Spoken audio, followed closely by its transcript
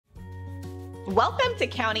Welcome to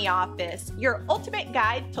County Office, your ultimate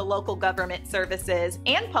guide to local government services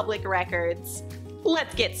and public records.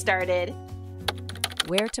 Let's get started.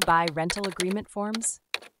 Where to buy rental agreement forms?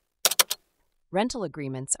 Rental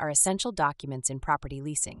agreements are essential documents in property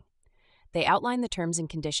leasing. They outline the terms and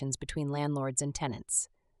conditions between landlords and tenants.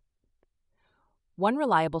 One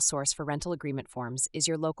reliable source for rental agreement forms is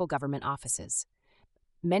your local government offices.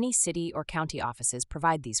 Many city or county offices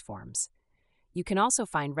provide these forms. You can also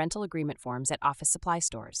find rental agreement forms at office supply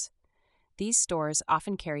stores. These stores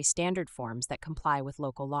often carry standard forms that comply with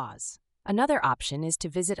local laws. Another option is to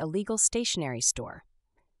visit a legal stationery store.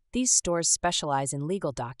 These stores specialize in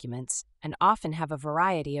legal documents and often have a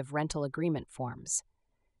variety of rental agreement forms.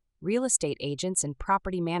 Real estate agents and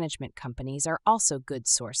property management companies are also good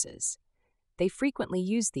sources. They frequently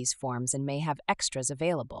use these forms and may have extras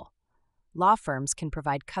available. Law firms can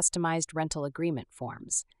provide customized rental agreement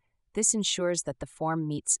forms. This ensures that the form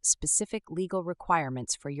meets specific legal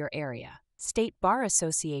requirements for your area. State bar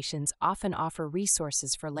associations often offer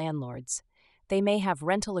resources for landlords. They may have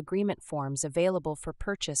rental agreement forms available for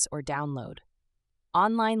purchase or download.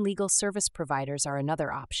 Online legal service providers are another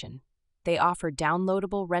option. They offer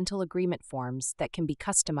downloadable rental agreement forms that can be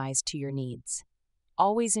customized to your needs.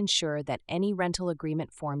 Always ensure that any rental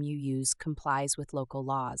agreement form you use complies with local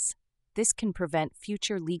laws. This can prevent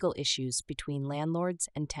future legal issues between landlords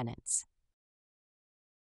and tenants.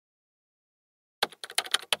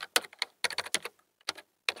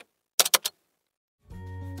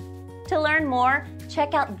 To learn more,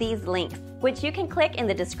 check out these links, which you can click in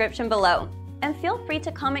the description below. And feel free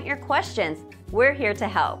to comment your questions. We're here to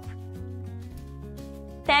help.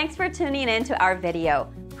 Thanks for tuning in to our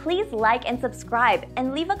video. Please like and subscribe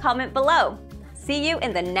and leave a comment below. See you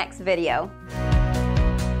in the next video.